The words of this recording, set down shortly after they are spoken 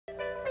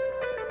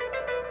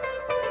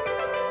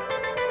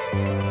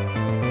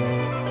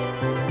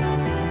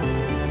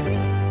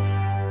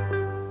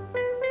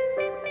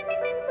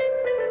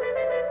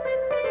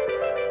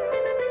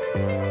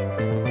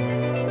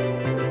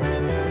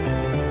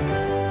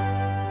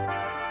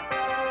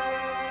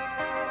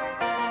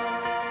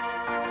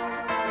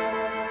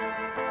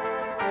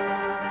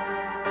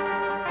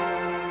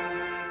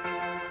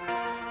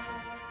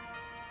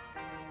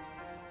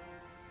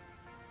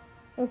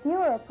If you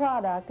are a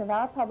product of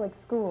our public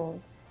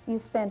schools, you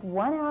spent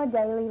 1 hour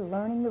daily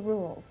learning the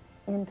rules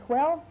in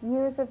 12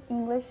 years of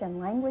English and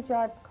language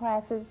arts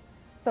classes,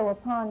 so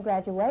upon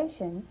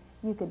graduation,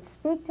 you could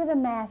speak to the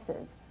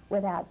masses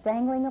without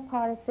dangling a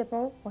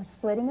participle or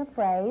splitting a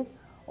phrase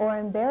or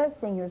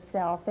embarrassing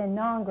yourself in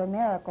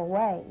non-grammatical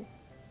ways.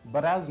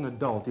 But as an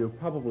adult, you've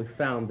probably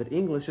found that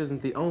English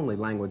isn't the only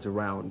language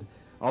around.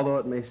 Although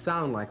it may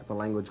sound like the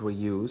language we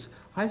use,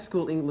 high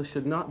school English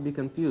should not be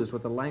confused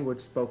with the language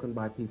spoken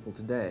by people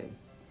today.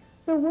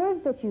 The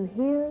words that you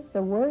hear,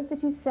 the words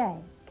that you say,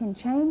 can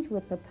change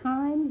with the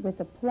time, with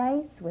the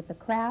place, with the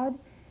crowd,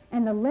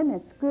 and the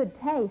limits good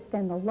taste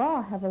and the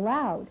law have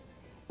allowed.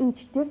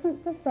 Each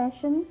different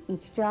profession,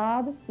 each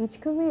job, each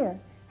career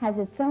has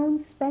its own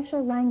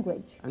special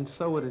language. And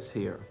so it is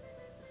here.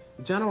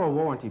 General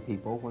warranty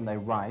people, when they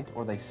write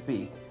or they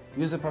speak,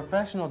 use a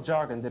professional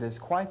jargon that is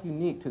quite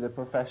unique to the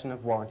profession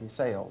of warranty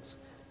sales.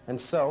 And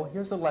so,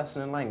 here's a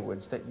lesson in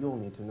language that you'll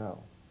need to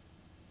know.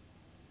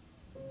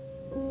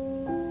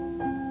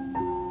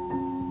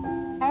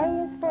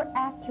 A is for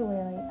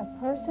actuary, a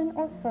person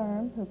or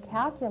firm who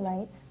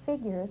calculates,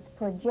 figures,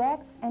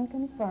 projects, and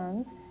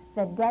confirms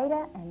the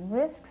data and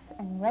risks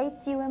and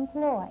rates you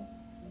employ.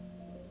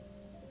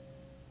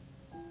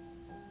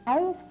 A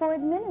is for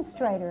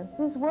administrator,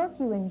 whose work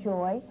you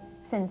enjoy,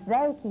 since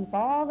they keep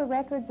all the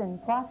records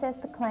and process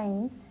the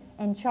claims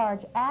and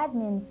charge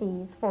admin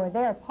fees for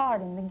their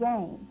part in the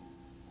game.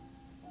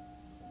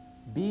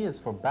 B is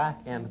for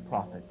back-end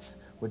profits,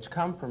 which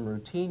come from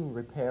routine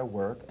repair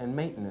work and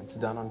maintenance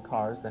done on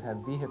cars that have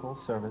vehicle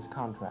service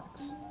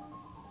contracts.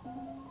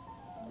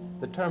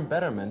 The term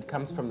betterment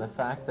comes from the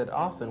fact that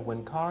often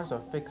when cars are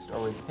fixed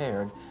or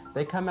repaired,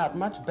 they come out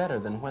much better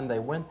than when they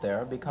went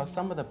there because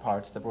some of the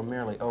parts that were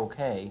merely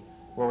okay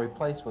were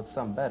replaced with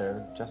some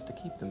better just to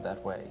keep them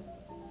that way.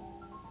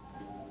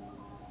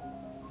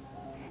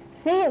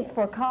 C is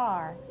for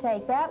car.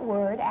 Take that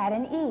word, add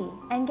an E,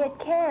 and get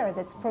care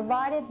that's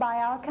provided by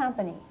our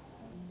company.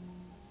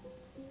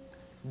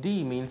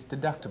 D means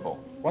deductible,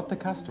 what the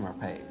customer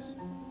pays.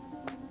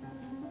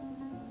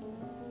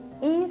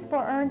 E is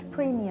for earned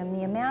premium,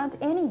 the amount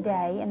any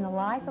day in the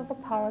life of a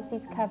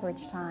policy's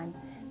coverage time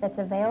that's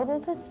available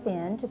to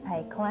spend to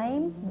pay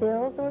claims,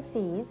 bills, or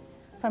fees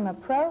from a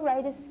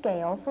pro-rata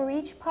scale for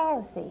each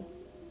policy.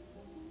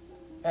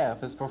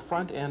 F is for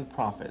front-end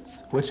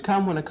profits, which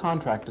come when a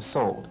contract is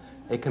sold,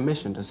 a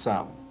commission to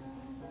some.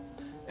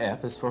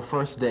 F is for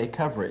first-day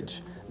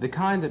coverage, the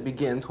kind that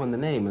begins when the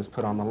name is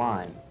put on the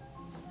line.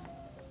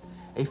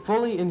 A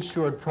fully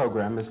insured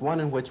program is one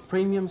in which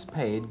premiums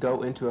paid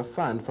go into a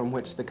fund from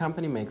which the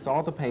company makes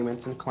all the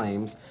payments and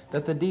claims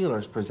that the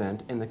dealers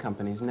present in the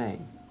company's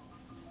name.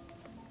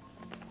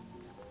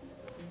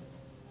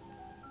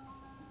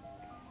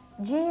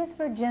 G is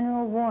for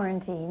general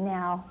warranty.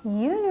 Now,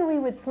 you knew we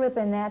would slip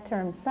in that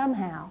term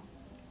somehow.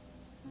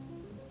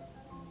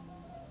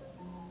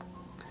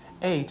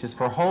 H is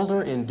for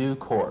holder in due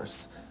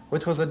course,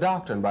 which was a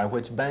doctrine by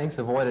which banks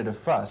avoided a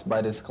fuss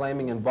by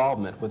disclaiming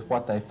involvement with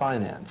what they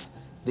finance.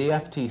 The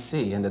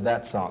FTC ended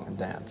that song and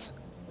dance.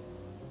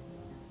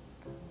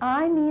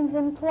 I means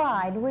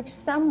implied, which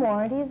some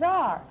warranties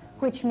are,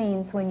 which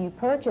means when you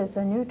purchase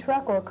a new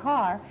truck or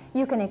car,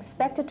 you can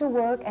expect it to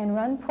work and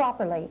run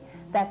properly.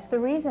 That's the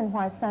reason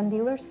why some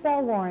dealers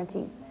sell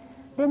warranties.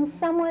 Then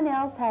someone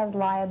else has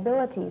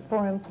liability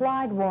for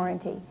implied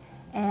warranty,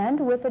 and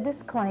with a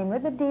disclaimer,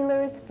 the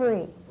dealer is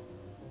free.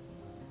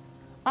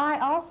 I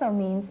also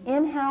means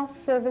in-house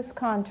service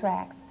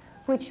contracts,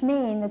 which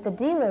mean that the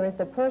dealer is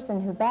the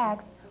person who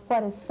backs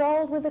what is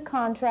sold with a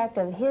contract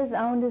of his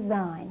own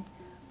design.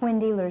 When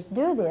dealers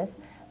do this,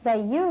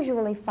 they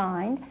usually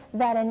find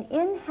that an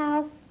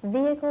in-house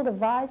vehicle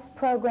device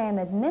program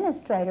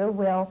administrator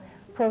will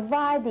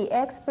provide the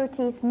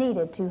expertise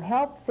needed to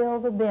help fill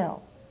the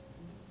bill.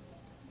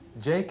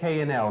 J,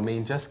 K, and L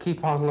mean just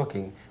keep on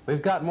looking.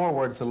 We've got more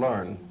words to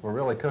learn. We're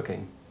really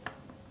cooking.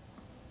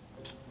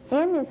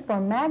 M is for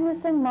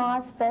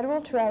Magnuson-Moss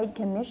Federal Trade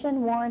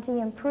Commission Warranty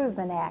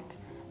Improvement Act.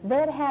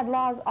 They'd had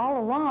laws all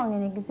along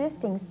in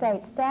existing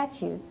state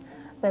statutes,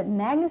 but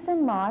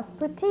Magnuson-Moss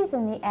put teeth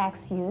in the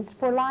acts used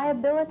for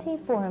liability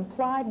for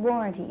implied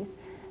warranties.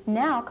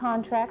 Now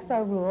contracts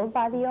are ruled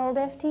by the old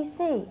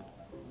FTC.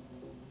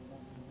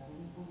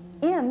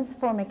 M's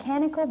for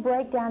mechanical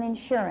breakdown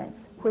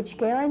insurance, which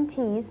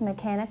guarantees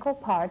mechanical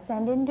parts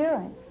and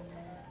endurance.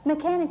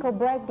 Mechanical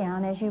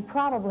breakdown, as you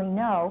probably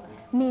know,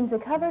 means a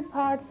covered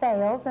part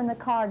fails and the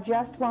car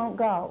just won't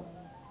go.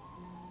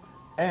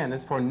 N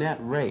is for net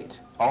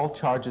rate, all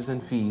charges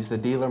and fees the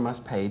dealer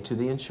must pay to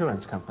the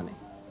insurance company.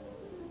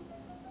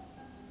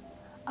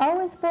 O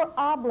is for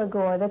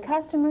obligor, the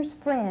customer's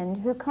friend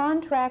who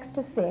contracts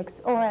to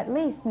fix or at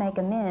least make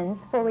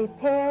amends for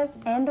repairs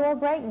and/or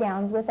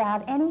breakdowns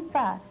without any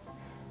fuss.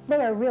 They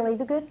are really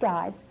the good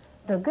guys.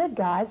 The good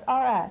guys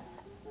are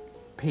us.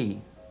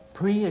 P.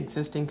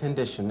 Pre-existing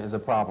condition is a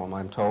problem,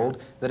 I'm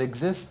told, that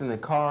exists in the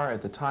car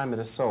at the time it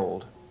is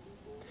sold.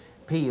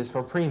 P is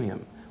for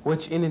premium,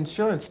 which in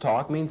insurance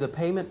talk means a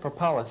payment for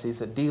policies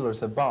that dealers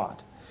have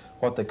bought.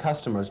 What the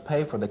customers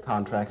pay for the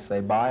contracts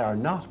they buy are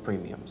not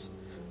premiums.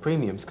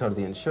 Premiums go to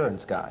the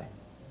insurance guy.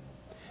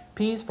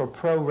 P is for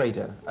pro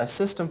rata, a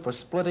system for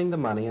splitting the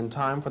money and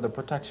time for the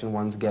protection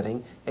one's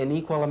getting in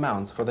equal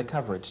amounts for the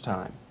coverage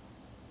time.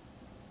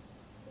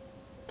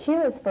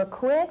 Q is for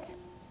quit.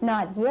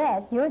 Not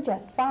yet, you're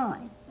just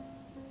fine.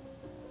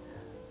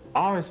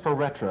 R is for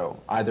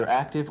retro, either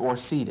active or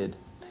ceded.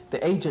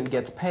 The agent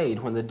gets paid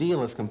when the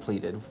deal is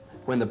completed.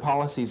 When the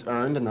policy's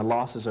earned and the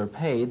losses are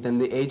paid, then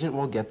the agent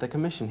will get the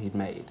commission he'd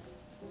made.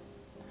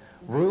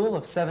 Rule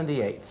of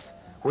 78ths,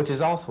 which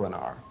is also an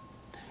R,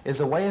 is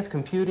a way of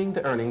computing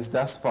the earnings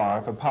thus far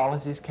if a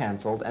policy's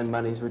canceled and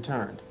money's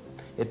returned.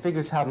 It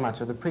figures how much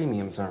of the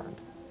premiums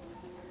earned.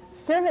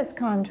 Service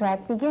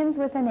contract begins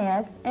with an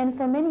S, and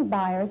for many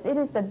buyers it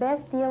is the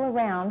best deal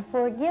around,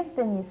 for it gives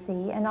them, you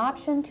see, an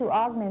option to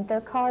augment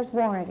their car's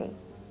warranty.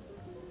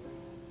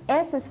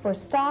 S is for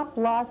stop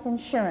loss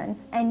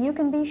insurance, and you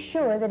can be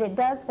sure that it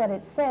does what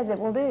it says it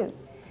will do.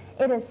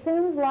 It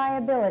assumes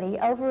liability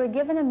over a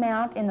given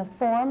amount in the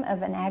form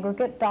of an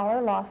aggregate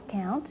dollar loss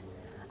count,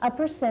 a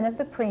 % of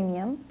the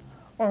premium,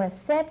 or a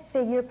set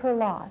figure per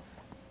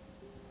loss.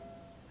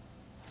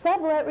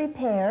 Sublet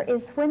repair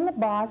is when the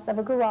boss of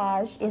a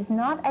garage is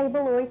not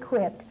able or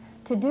equipped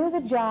to do the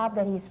job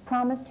that he's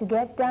promised to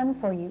get done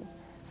for you,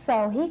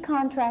 so he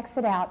contracts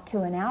it out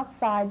to an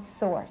outside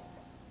source.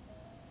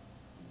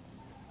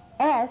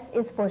 S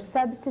is for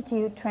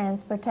substitute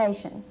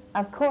transportation.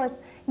 Of course,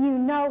 you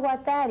know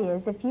what that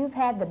is if you've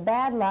had the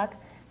bad luck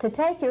to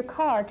take your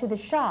car to the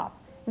shop,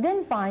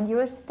 then find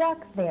you're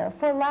stuck there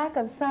for lack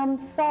of some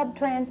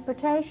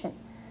sub-transportation.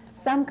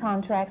 Some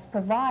contracts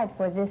provide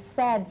for this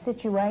sad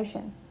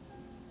situation.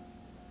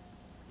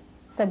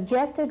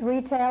 Suggested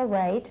retail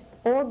rate,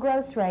 or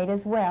gross rate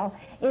as well,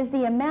 is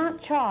the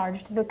amount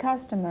charged the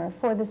customer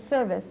for the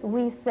service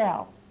we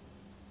sell.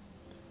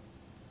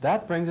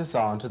 That brings us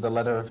on to the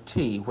letter of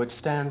T, which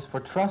stands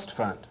for trust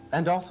fund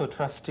and also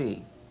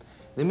trustee.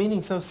 The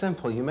meaning's so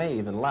simple you may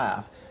even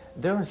laugh.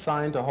 They're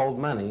assigned to hold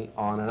money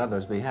on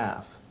another's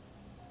behalf.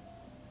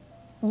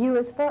 U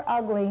is for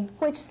ugly,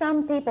 which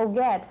some people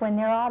get when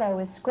their auto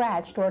is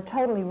scratched or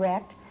totally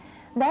wrecked.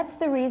 That's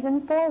the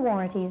reason for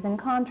warranties and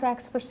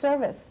contracts for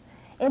service.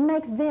 It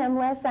makes them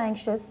less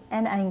anxious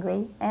and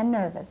angry and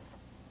nervous.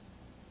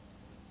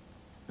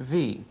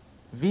 V,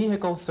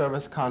 Vehicle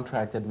Service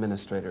Contract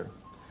Administrator,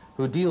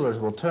 who dealers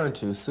will turn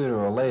to sooner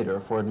or later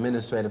for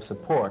administrative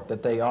support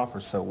that they offer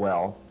so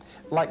well,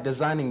 like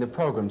designing the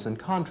programs and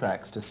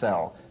contracts to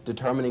sell,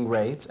 determining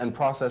rates, and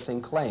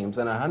processing claims,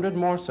 and 100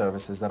 more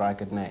services that I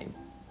could name.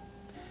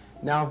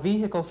 Now,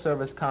 vehicle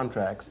service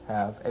contracts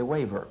have a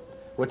waiver,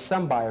 which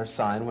some buyers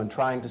sign when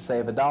trying to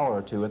save $1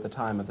 or $2 at the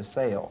time of the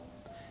sale.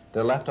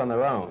 They're left on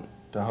their own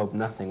to hope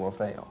nothing will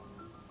fail.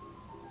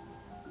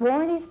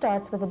 Warranty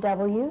starts with a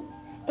W.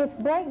 It's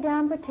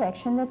breakdown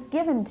protection that's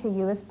given to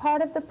you as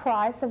part of the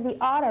price of the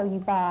auto you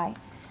buy.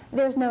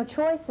 There's no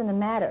choice in the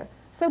matter,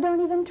 so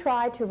don't even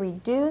try to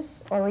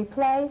reduce or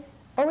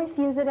replace or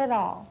refuse it at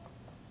all.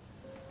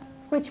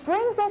 Which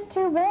brings us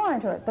to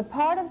warrantor, the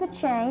part of the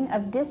chain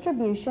of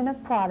distribution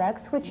of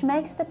products which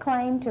makes the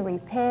claim to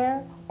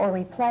repair or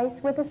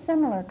replace with a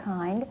similar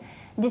kind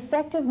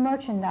defective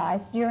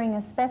merchandise during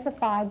a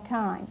specified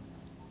time.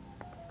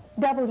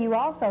 W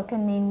also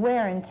can mean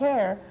wear and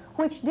tear,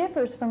 which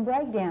differs from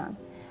breakdown.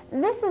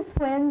 This is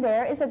when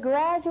there is a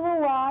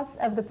gradual loss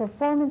of the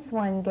performance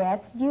one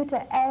gets due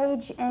to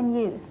age and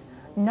use,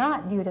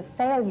 not due to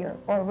failure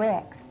or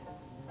wrecks.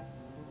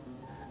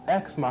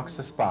 X marks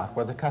the spot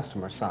where the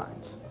customer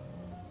signs.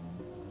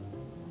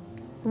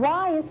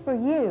 Y is for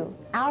you,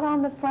 out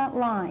on the front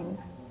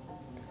lines.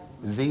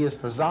 Z is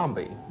for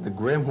zombie, the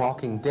grim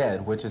walking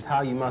dead, which is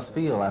how you must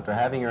feel after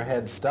having your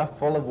head stuffed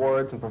full of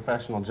words and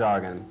professional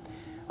jargon.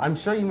 I'm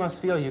sure you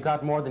must feel you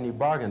got more than you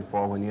bargained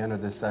for when you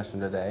entered this session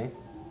today.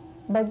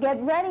 But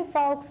get ready,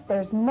 folks,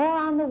 there's more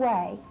on the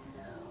way.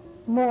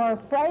 More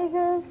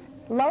phrases,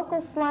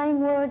 local slang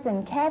words,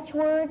 and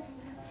catchwords.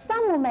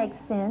 Some will make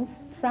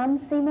sense, some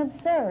seem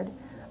absurd,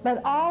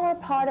 but all are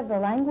part of the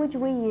language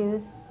we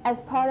use as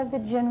part of the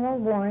general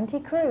warranty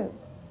crew.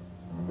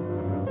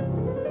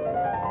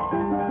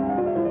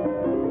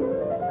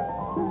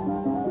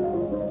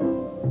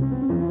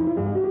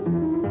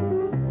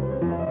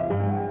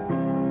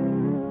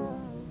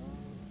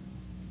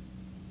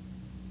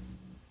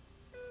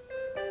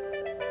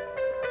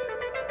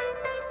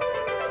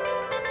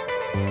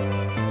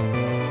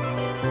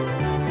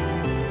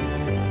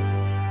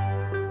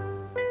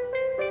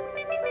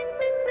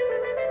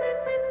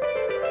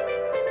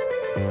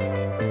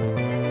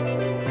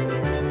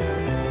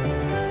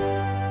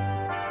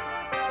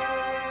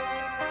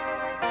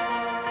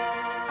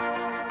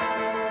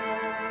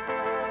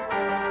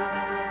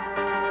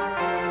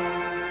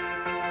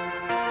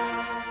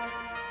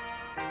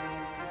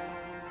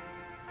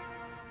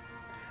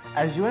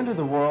 As you enter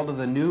the world of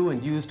the new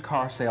and used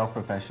car sales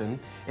profession,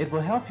 it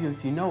will help you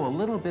if you know a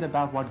little bit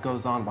about what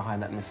goes on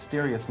behind that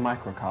mysterious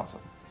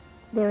microcosm.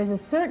 There is a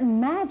certain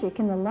magic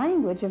in the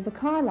language of the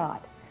car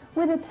lot.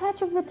 With a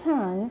touch of the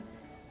tongue,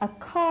 a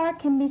car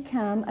can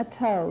become a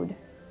toad.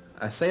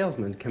 A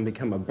salesman can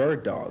become a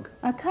bird dog.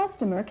 A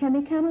customer can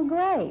become a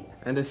grape.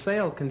 And a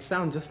sale can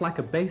sound just like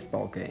a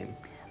baseball game.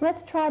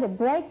 Let's try to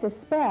break the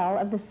spell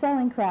of the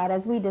selling crowd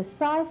as we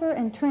decipher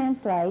and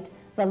translate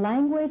the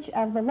language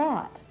of the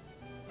lot.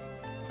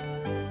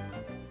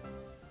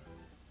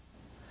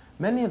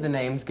 Many of the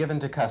names given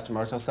to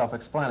customers are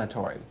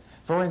self-explanatory.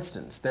 For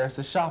instance, there's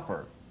the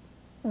shopper,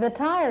 the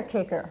tire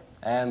kicker,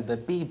 and the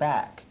be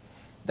back.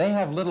 They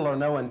have little or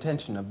no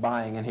intention of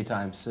buying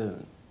anytime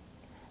soon.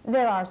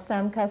 There are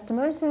some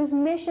customers whose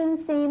mission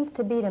seems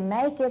to be to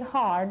make it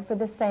hard for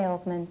the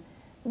salesman.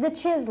 The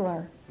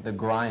chiseler, The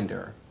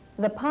grinder,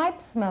 the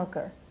pipe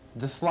smoker,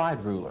 the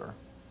slide ruler.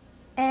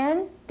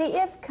 and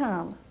the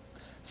if-come.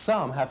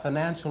 Some have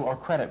financial or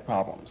credit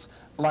problems,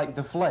 like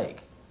the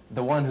flake,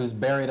 the one who's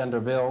buried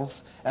under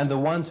bills, and the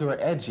ones who are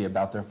edgy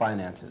about their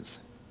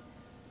finances.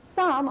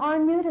 Some are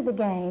new to the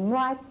game,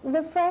 like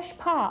the fresh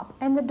pop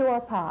and the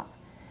door pop.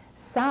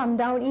 Some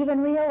don't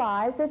even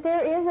realize that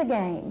there is a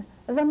game,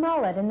 the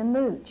mullet and the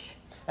mooch.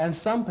 And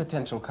some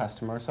potential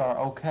customers are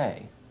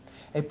okay.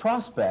 A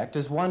prospect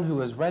is one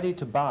who is ready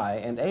to buy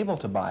and able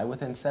to buy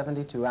within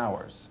 72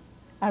 hours.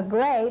 A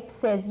grape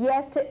says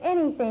yes to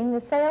anything the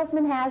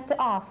salesman has to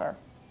offer.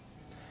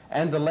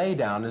 And the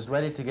laydown is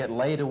ready to get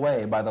laid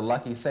away by the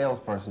lucky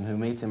salesperson who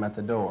meets him at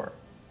the door.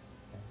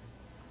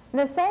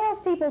 The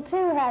salespeople,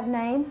 too, have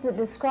names that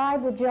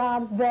describe the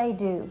jobs they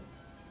do.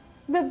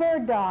 The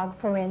bird dog,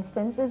 for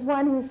instance, is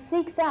one who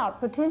seeks out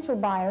potential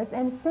buyers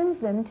and sends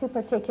them to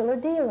particular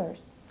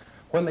dealers.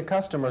 When the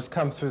customers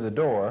come through the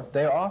door,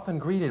 they are often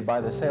greeted by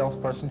the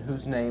salesperson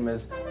whose name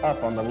is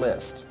up on the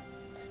list.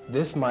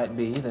 This might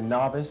be the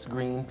novice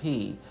green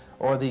pea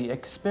or the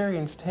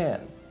experienced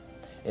hen.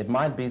 It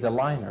might be the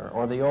liner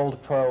or the old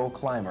pro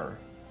climber.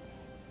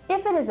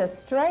 If it is a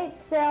straight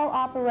sell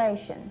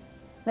operation,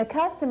 the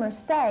customer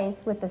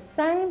stays with the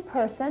same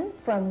person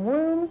from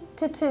womb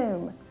to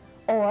tomb,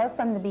 or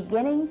from the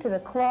beginning to the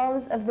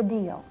close of the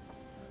deal.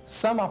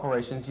 Some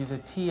operations use a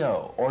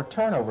TO, or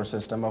turnover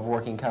system of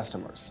working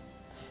customers,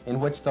 in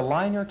which the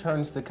liner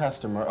turns the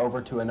customer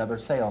over to another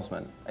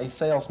salesman, a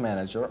sales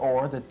manager,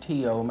 or the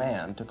TO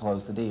man to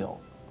close the deal.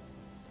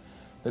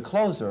 The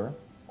closer,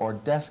 or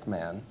desk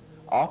man,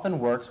 often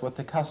works with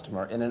the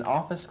customer in an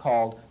office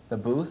called the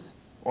booth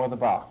or the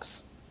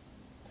box.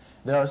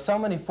 There are so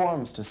many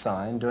forms to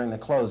sign during the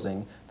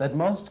closing that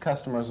most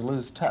customers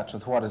lose touch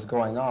with what is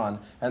going on,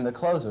 and the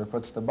closer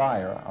puts the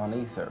buyer on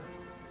ether.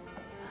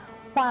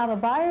 While the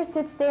buyer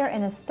sits there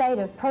in a state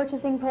of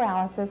purchasing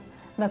paralysis,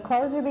 the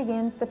closer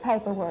begins the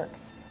paperwork.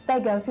 They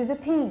go through the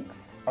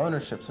pinks,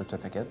 Ownership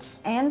certificates,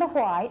 and the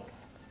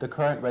whites, the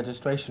current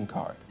registration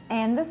card,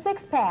 and the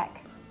six-pack.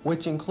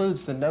 which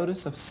includes the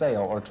notice of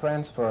sale or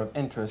transfer of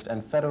interest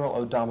and federal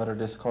odometer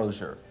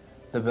disclosure,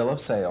 the bill of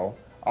sale,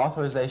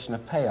 authorization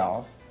of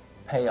payoff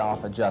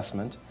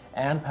adjustment,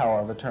 and power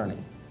of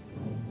attorney.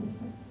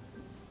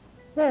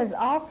 There's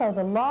also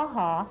the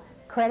LAHA,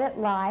 credit,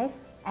 life,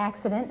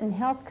 accident, and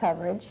health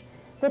coverage,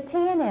 the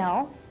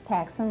T&L,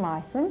 tax and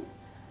license,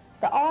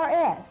 the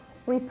RS,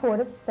 report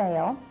of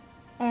sale,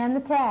 and the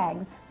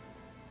tags.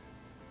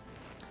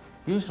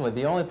 Usually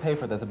the only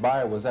paper that the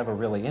buyer was ever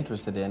really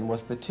interested in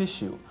was the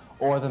tissue,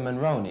 or the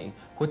Monroney,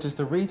 which is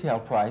the retail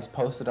price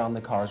posted on the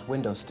car's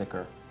window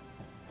sticker.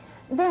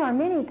 There are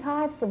many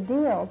types of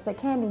deals that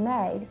can be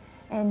made,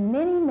 and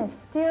many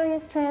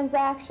mysterious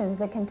transactions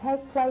that can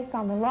take place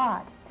on the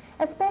lot,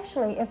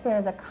 especially if there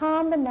is a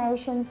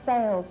combination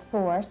sales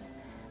force,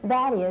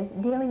 that is,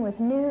 dealing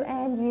with new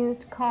and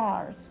used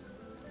cars.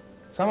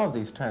 Some of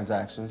these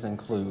transactions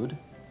include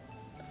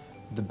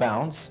the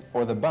bounce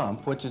or the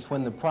bump, which is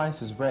when the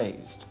price is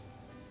raised.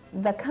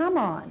 The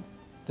come-on.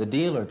 The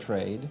dealer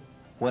trade,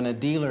 when a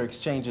dealer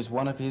exchanges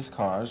one of his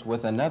cars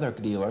with another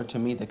dealer to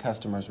meet the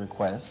customer's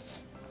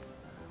requests.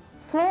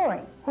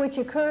 Flooring, which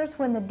occurs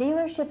when the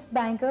dealership's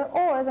banker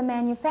or the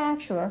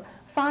manufacturer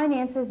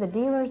finances the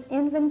dealer's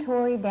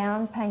inventory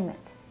down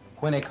payment.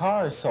 When a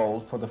car is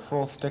sold for the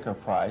full sticker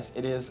price,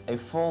 it is a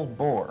full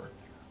bore.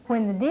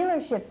 When the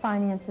dealership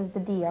finances the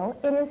deal,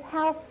 it is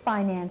house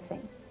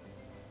financing.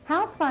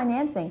 House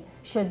financing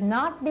should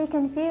not be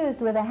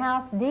confused with a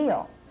house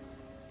deal.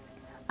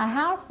 A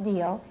house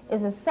deal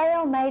is a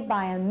sale made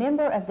by a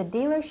member of the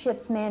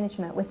dealership's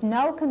management with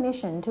no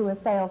commission to a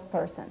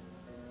salesperson.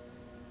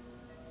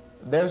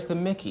 There's the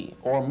Mickey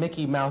or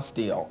Mickey Mouse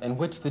deal, in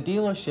which the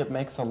dealership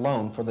makes a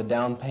loan for the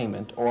down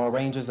payment or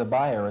arranges a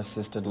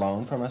buyer-assisted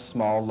loan from a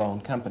small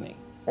loan company,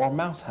 or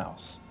Mouse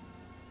House.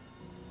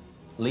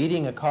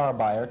 Leading a car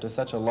buyer to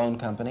such a loan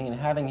company and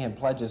having him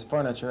pledge his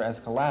furniture as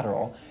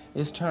collateral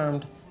is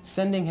termed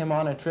sending him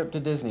on a trip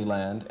to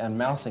Disneyland and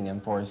mousing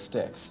him for his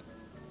sticks.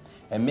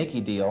 A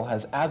Mickey deal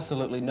has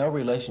absolutely no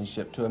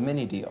relationship to a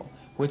mini deal,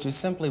 which is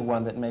simply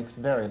one that makes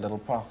very little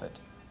profit.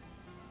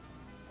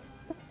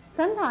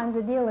 Sometimes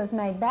a deal is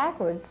made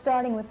backwards,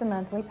 starting with the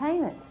monthly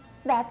payments.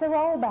 That's a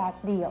rollback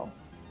deal.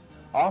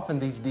 Often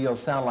these deals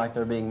sound like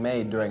they're being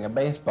made during a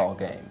baseball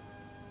game.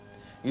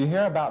 You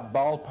hear about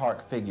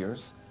ballpark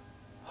figures,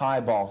 high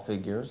ball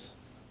figures,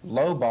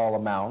 low ball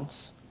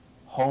amounts,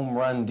 home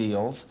run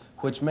deals,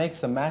 which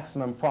makes the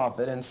maximum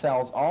profit and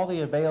sells all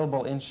the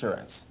available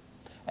insurance,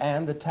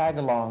 and the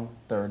tag-along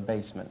third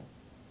baseman.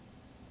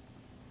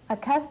 A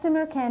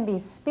customer can be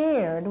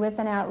speared with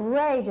an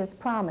outrageous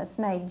promise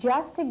made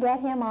just to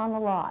get him on the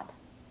lot.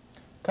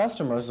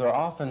 Customers are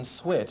often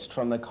switched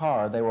from the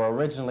car they were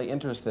originally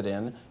interested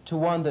in to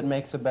one that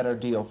makes a better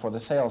deal for the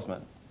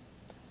salesman.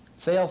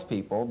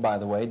 Salespeople, by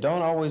the way,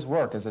 don't always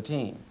work as a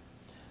team.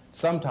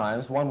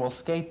 Sometimes one will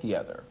skate the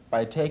other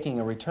by taking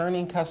a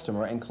returning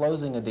customer and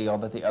closing a deal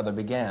that the other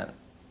began.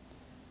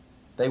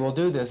 They will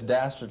do this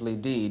dastardly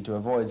deed to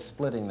avoid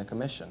splitting the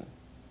commission.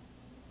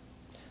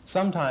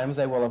 Sometimes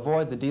they will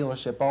avoid the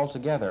dealership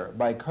altogether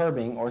by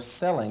curbing or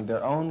selling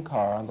their own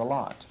car on the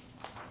lot.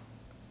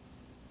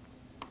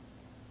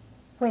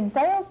 When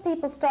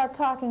salespeople start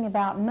talking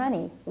about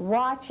money,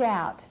 watch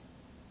out.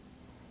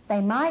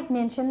 They might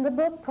mention the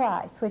book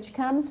price, which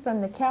comes from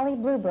the Kelley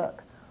Blue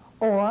Book,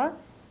 or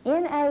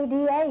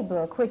NADA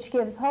book, which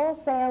gives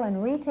wholesale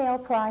and retail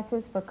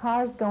prices for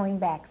cars going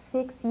back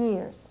 6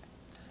 years.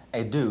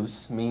 A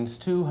deuce means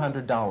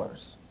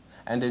 $200,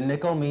 and a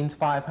nickel means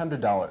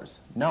 $500,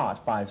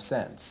 not 5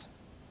 cents.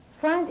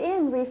 Front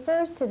end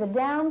refers to the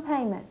down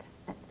payment.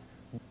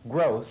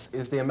 Gross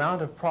is the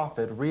amount of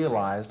profit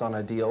realized on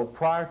a deal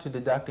prior to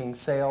deducting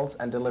sales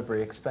and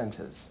delivery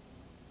expenses.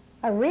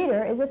 A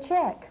reader is a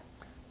check.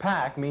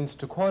 PAC means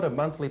to quote a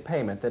monthly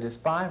payment that is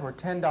 $5 or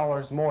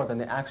 $10 more than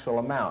the actual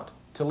amount,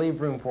 to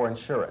leave room for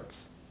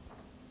insurance.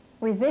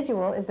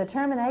 Residual is the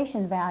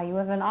termination value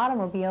of an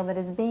automobile that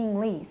is being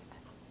leased.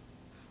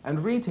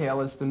 And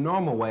retail is the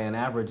normal way an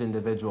average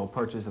individual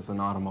purchases an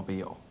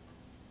automobile.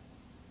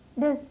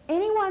 Does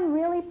anyone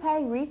really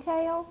pay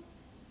retail?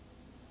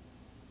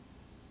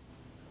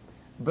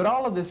 But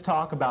all of this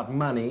talk about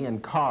money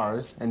and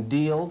cars and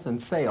deals and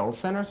sales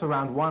centers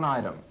around one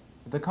item,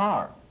 the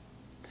car.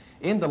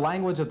 In the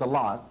language of the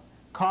lot,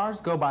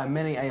 cars go by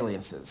many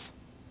aliases.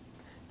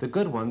 The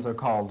good ones are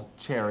called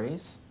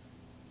cherries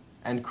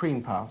and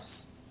cream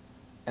puffs,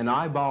 an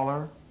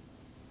eyeballer,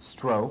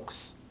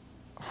 strokes,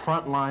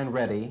 frontline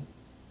ready,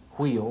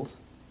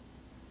 wheels.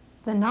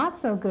 The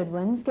not-so-good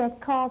ones get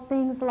called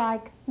things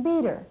like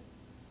beater,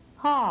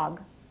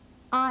 hog,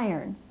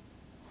 iron,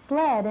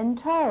 sled, and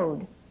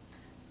toad.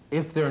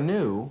 If they're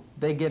new,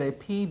 they get a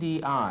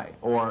PDI,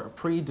 or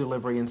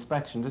pre-delivery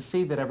inspection, to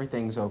see that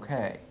everything's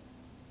okay.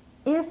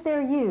 If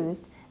they're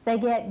used, they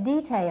get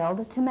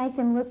detailed to make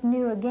them look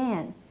new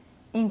again,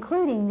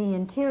 including the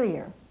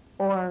interior,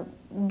 or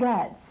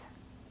guts.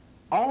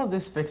 All of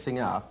this fixing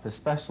up,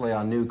 especially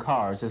on new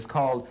cars, is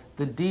called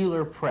the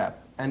dealer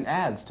prep and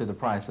adds to the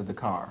price of the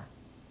car.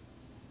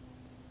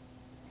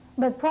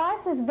 But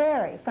prices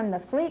vary from the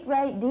fleet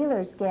rate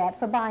dealers get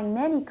for buying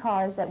many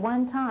cars at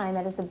one time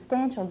at a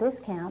substantial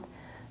discount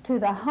to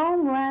the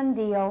home run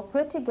deal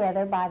put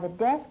together by the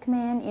desk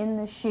man in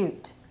the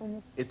chute.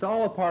 It's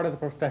all a part of the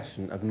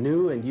profession of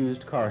new and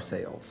used car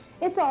sales.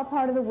 It's all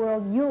part of the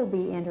world you'll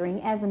be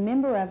entering as a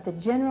member of the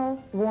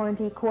General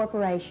Warranty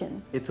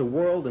Corporation. It's a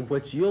world in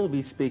which you'll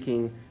be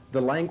speaking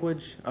the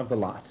language of the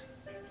lot.